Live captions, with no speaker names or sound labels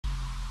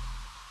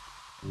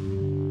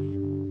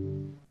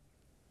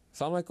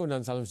Assalamualaikum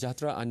dan salam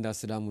sejahtera. Anda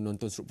sedang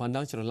menonton sudut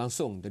pandang secara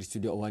langsung dari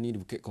studio Awani di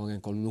Bukit Kewangan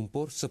Kuala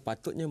Lumpur.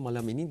 Sepatutnya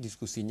malam ini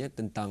diskusinya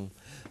tentang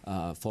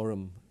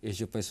forum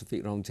Asia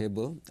Pacific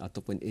Roundtable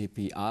ataupun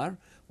APR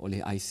oleh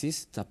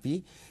ISIS,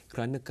 tapi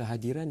kerana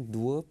kehadiran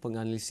dua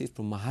penganalisis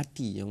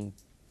pemerhati yang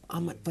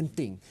amat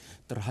penting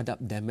terhadap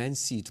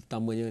dimensi,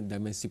 terutamanya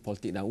dimensi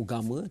politik dan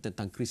agama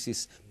tentang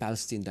krisis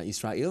Palestin dan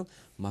Israel,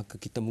 maka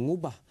kita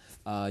mengubah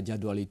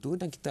jadual itu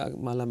dan kita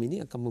malam ini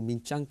akan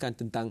membincangkan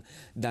tentang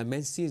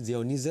dimensi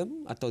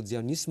Zionism atau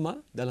Zionisme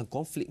dalam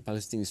konflik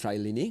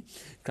Palestin-Israel ini,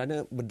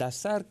 kerana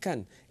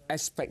berdasarkan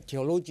aspek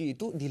teologi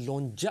itu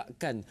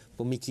dilonjakkan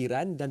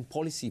pemikiran dan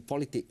polisi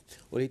politik.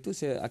 Oleh itu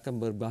saya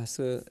akan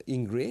berbahasa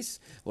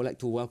Inggeris. I would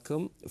like to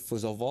welcome,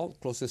 first of all,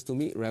 closest to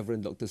me,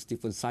 Reverend Dr.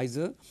 Stephen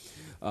Sizer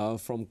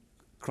from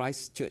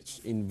Christ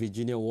Church in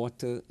Virginia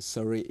Water,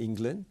 Surrey,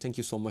 England. Thank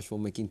you so much for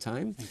making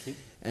time. Thank you.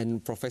 And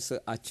Professor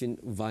Achin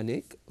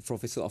Vanaik,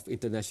 Professor of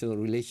International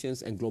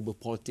Relations and Global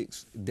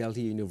Politics,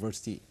 Delhi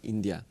University,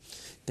 India.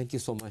 Thank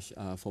you so much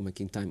for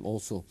making time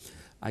also.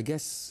 I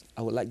guess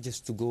I would like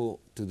just to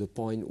go to the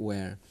point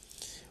where,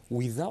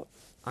 without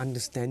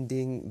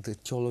understanding the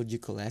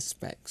theological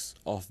aspects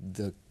of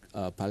the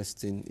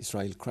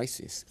Palestine-Israel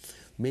crisis,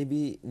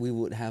 maybe we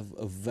would have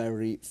a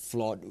very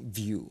flawed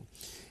view.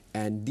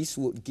 And this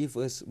would give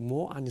us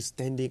more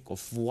understanding of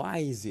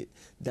why is it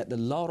that a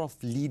lot of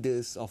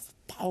leaders of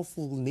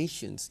powerful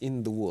nations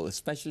in the world,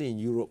 especially in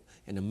Europe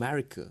and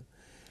America,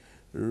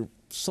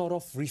 sort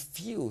of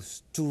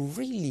refuse to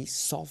really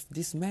solve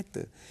this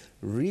matter,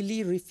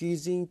 really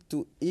refusing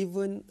to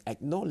even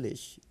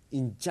acknowledge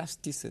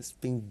injustices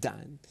being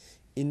done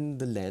in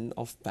the land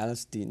of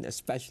Palestine,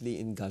 especially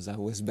in Gaza,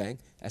 West Bank,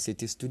 as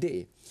it is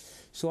today.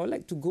 So I'd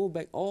like to go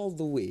back all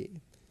the way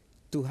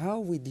to how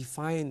we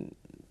define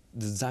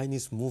the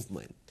Zionist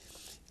movement,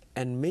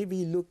 and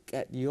maybe look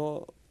at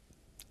your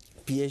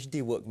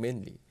PhD work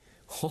mainly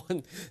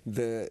on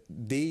the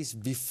days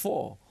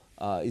before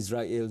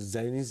Israel's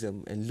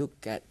Zionism, and look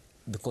at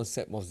the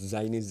concept of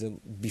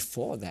Zionism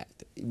before that,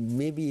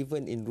 maybe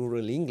even in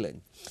rural England.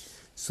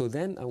 So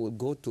then I will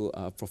go to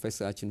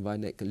Professor Achin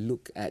Vanaik,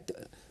 look at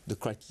the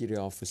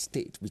criteria of a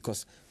state,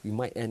 because we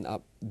might end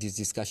up this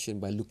discussion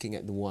by looking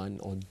at the one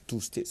or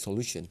two-state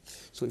solution.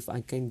 So if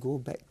I can go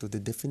back to the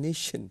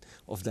definition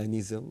of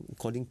Zionism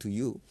according to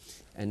you,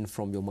 and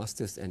from your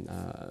master's and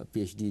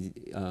PhD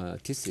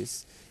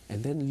thesis,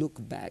 and then look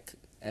back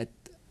at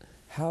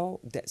how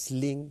that's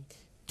linked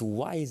to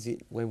why is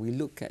it when we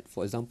look at,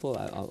 for example,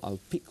 I'll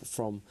pick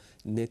from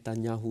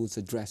Netanyahu's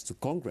address to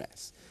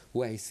Congress,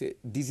 where he said,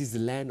 this is the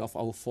land of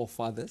our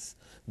forefathers,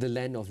 the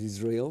land of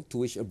Israel, to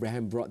which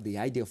Abraham brought the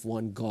idea of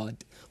one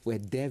God, where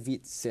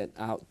David set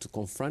out to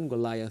confront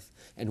Goliath,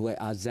 and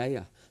where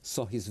Isaiah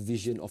saw his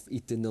vision of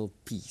eternal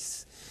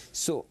peace.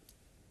 So,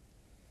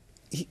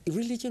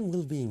 religion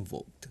will be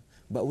invoked.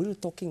 But we're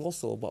talking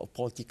also about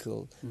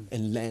political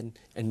and land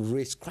and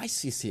race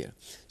crisis here.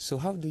 So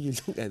how do you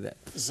look at that?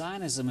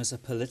 Zionism is a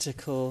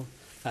political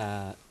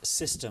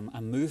system,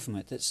 a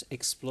movement that's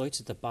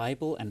exploited the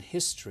Bible and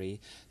history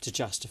to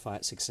justify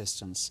its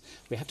existence.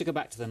 We have to go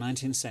back to the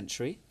 19th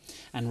century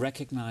and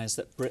recognize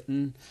that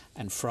Britain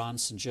and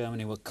France and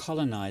Germany were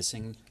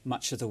colonizing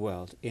much of the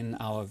world in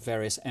our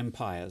various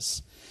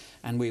empires.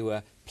 And we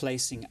were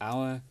placing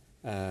our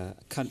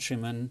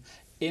countrymen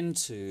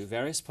into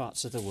various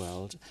parts of the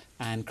world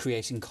and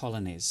creating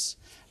colonies.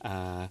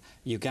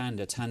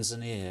 Uganda,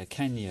 Tanzania,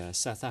 Kenya,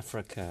 South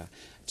Africa,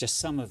 just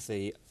some of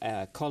the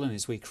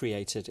colonies we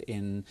created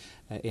in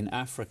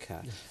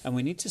Africa. Yes. And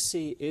we need to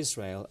see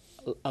Israel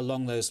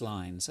along those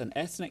lines, an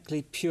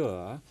ethnically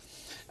pure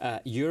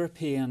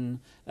European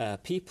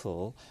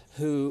people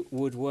who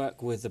would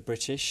work with the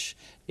British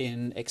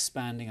in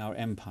expanding our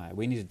empire.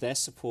 We needed their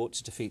support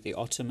to defeat the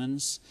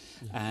Ottomans,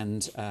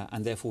 and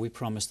therefore we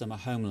promised them a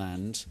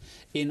homeland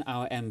in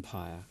our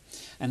empire.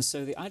 And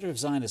so the idea of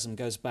Zionism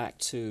goes back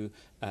to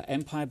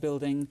empire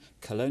building,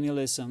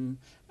 colonialism,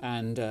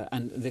 and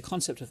the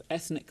concept of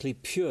ethnically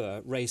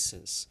pure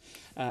races.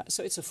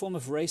 So it's a form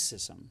of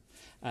racism.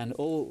 And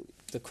all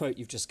the quote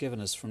you've just given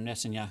us from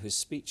Netanyahu's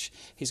speech,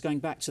 he's going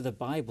back to the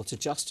Bible to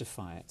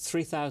justify it.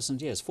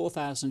 3,000 years,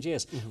 4,000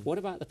 years. What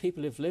about the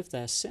people who've lived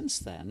there since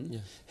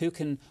then, who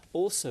can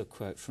also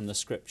quote from the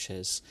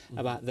scriptures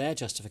about their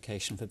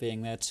justification for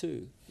being there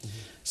too?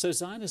 So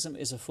Zionism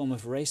is a form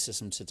of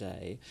racism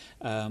today,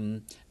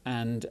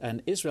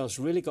 and Israel's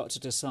really got to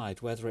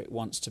decide whether it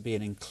wants to be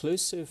an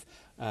inclusive,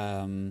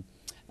 modern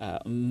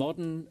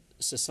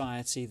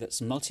society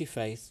that's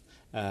multi-faith,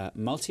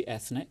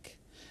 multi-ethnic,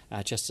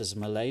 just as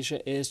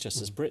Malaysia is,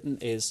 just as Britain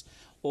is,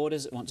 or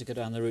does it want to go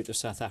down the route of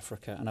South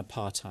Africa and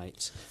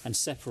apartheid and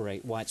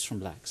separate whites from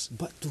blacks?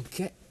 But to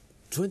get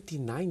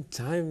 29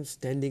 times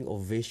standing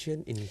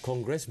ovation in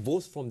Congress,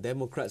 both from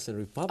Democrats and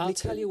Republicans.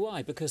 I'll tell you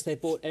why, because they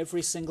bought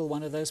every single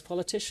one of those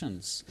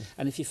politicians.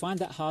 And if you find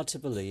that hard to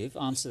believe,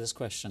 answer this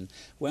question.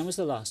 When was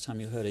the last time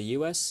you heard a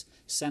US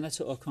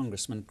senator or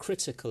congressman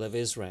critical of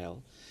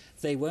Israel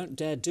They won't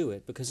dare do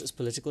it because it's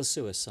political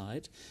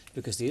suicide,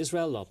 because the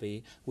Israel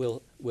lobby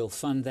will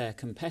fund their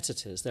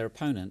competitors, their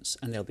opponents,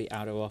 and they'll be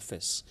out of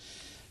office.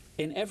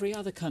 In every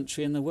other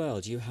country in the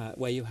world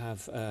where you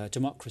have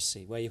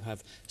democracy, where you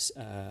have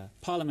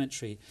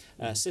parliamentary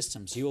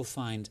systems, you will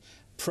find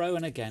pro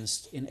and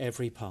against in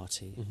every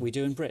party. We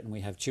do in Britain. We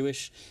have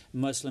Jewish,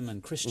 Muslim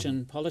and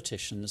Christian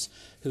politicians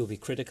who will be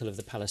critical of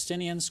the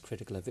Palestinians,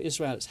 critical of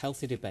Israel. It's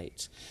healthy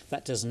debate.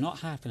 That does not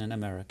happen in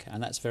America,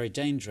 and that's very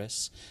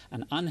dangerous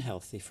and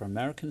unhealthy for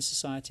American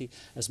society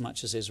as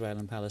much as Israel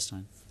and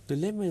Palestine. The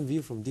layman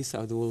view from this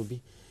side of the world will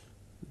be,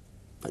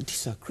 but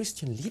these are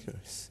Christian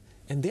leaders,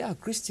 and they are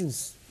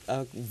Christians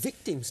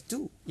victims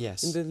too.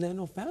 Yes. In the land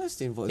of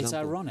Palestine, for example. It's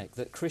ironic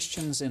that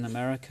Christians in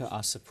America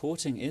are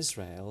supporting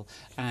Israel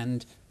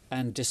and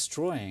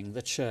destroying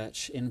the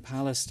church in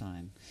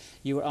Palestine.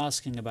 You were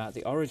asking about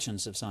the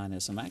origins of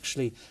Zionism.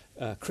 Actually,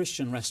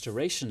 Christian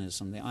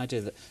restorationism, the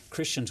idea that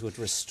Christians would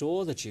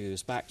restore the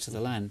Jews back to the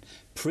land,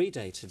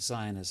 predated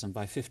Zionism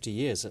by 50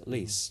 years at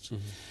least.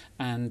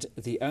 And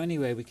the only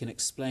way we can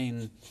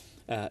explain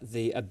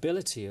the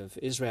ability of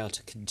Israel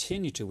to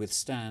continue to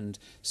withstand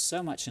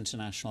so much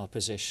international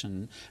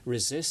opposition,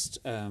 resist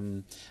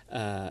the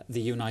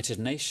United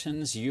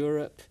Nations,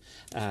 Europe,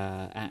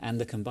 and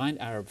the combined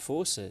Arab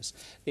forces,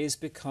 is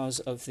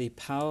because of the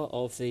power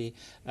of the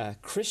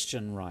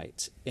Christian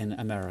right in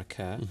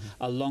America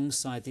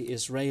alongside the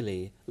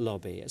Israeli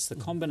lobby. It's the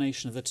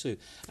combination of the two.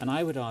 And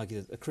I would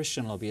argue that the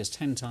Christian lobby is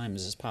 10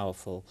 times as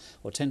powerful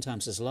or 10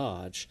 times as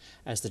large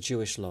as the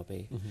Jewish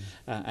lobby.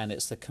 And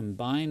it's the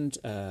combined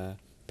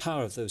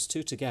power of those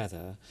two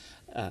together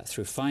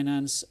through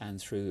finance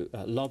and through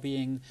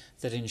lobbying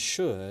that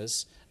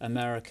ensures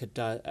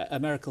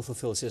America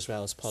fulfills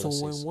Israel's policies.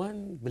 So when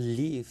one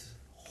believes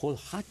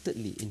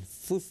wholeheartedly in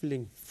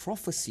fulfilling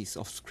prophecies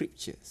of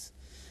scriptures,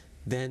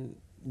 then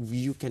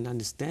you can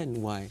understand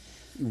why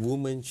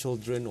women,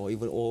 children, or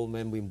even old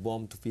men being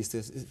bombed to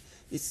pieces,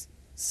 it's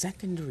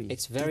secondary.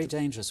 It's very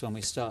dangerous when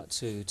we start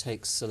to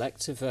take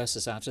selective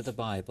verses out of the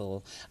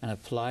Bible and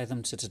apply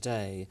them to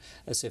today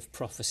as if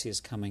prophecy is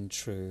coming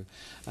true.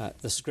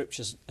 The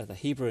scriptures, the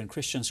Hebrew and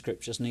Christian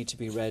scriptures, need to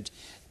be read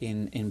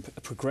in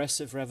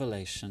progressive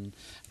revelation,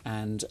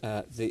 and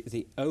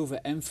the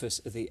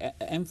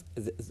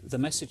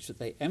message that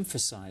they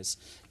emphasize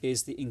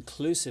is the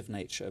inclusive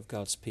nature of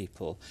God's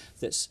people.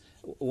 That's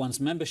one's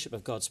membership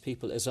of God's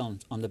people is on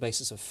the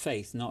basis of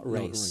faith, not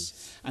race.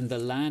 And the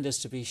land is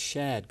to be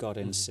shared, God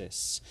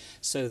insists.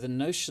 So the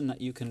notion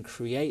that you can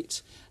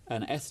create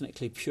an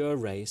ethnically pure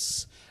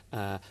race,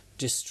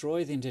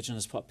 destroy the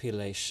indigenous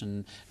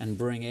population, and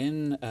bring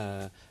in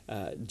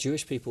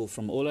Jewish people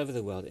from all over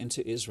the world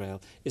into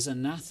Israel is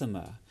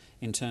anathema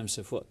in terms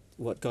of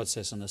what God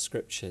says in the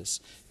scriptures.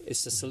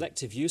 It's the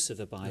selective use of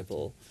the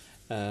Bible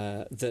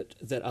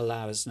that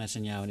allows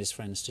Netanyahu and his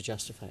friends to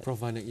justify it. Prof.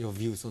 Vanaik, your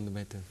views on the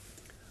matter?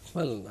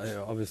 Well, I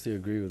obviously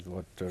agree with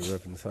what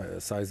Reverend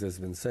Sizer has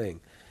been saying.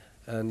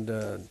 And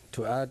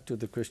to add to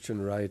the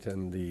Christian right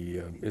and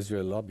the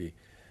Israel lobby,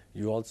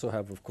 you also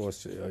have, of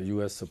course,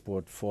 U.S.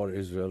 support for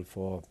Israel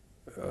for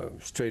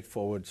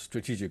straightforward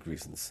strategic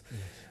reasons.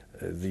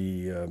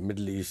 The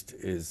Middle East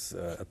is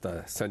at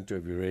the center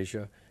of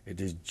Eurasia.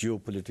 It is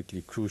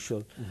geopolitically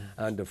crucial.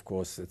 And, of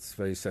course, it's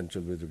very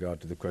central with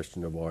regard to the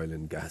question of oil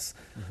and gas.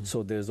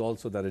 So there's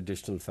also that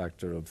additional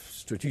factor of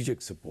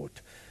strategic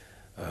support.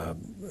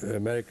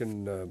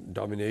 American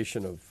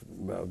domination of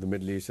the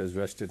Middle East has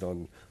rested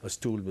on a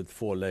stool with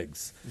 4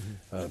 legs.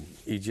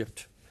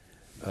 Egypt,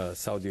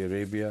 Saudi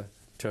Arabia,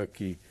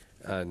 Turkey,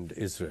 and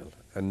Israel.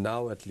 And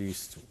now at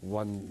least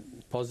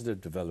one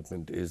positive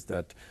development is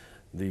that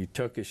the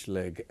Turkish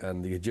leg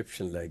and the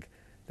Egyptian leg,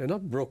 they're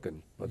not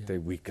broken, but they're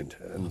weakened.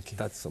 And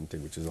that's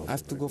something which is also I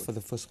have to go good. for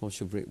the first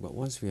commercial break, but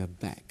once we are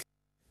back,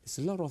 there's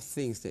a lot of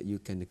things that you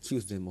can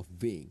accuse them of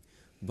being,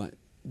 but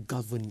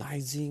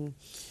galvanizing,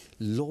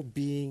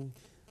 lobbying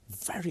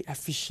very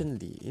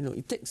efficiently,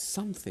 it takes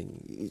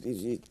something.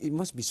 It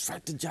must be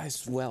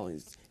strategized well,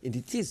 and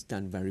it is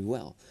done very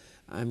well.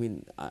 I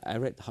mean, I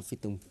read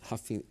Huffington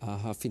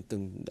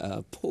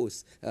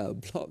Post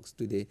blogs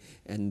today,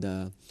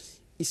 and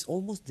it's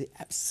almost the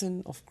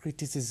absence of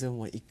criticism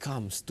when it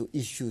comes to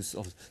issues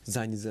of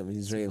Zionism in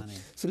Israel.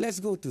 So let's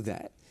go to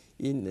that.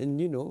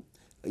 And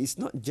it's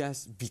not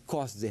just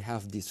because they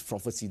have this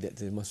prophecy that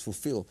they must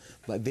fulfill,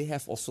 but they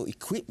have also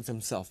equipped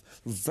themselves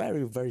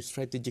very, very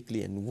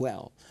strategically and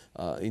well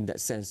in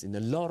that sense, in a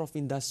lot of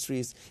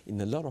industries,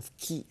 in a lot of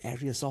key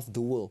areas of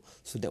the world,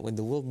 so that when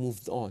the world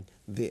moves on,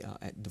 they are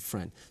at the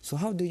front. So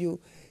how do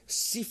you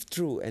sift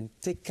through and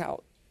take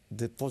out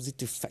the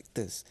positive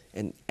factors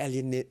and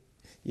alienate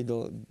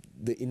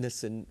the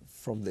innocent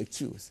from the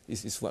accused?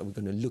 This is what we're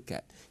going to look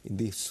at in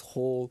this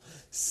whole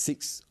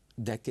 6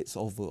 decades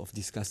over of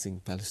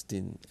discussing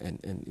Palestine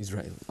and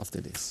Israel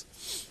after this.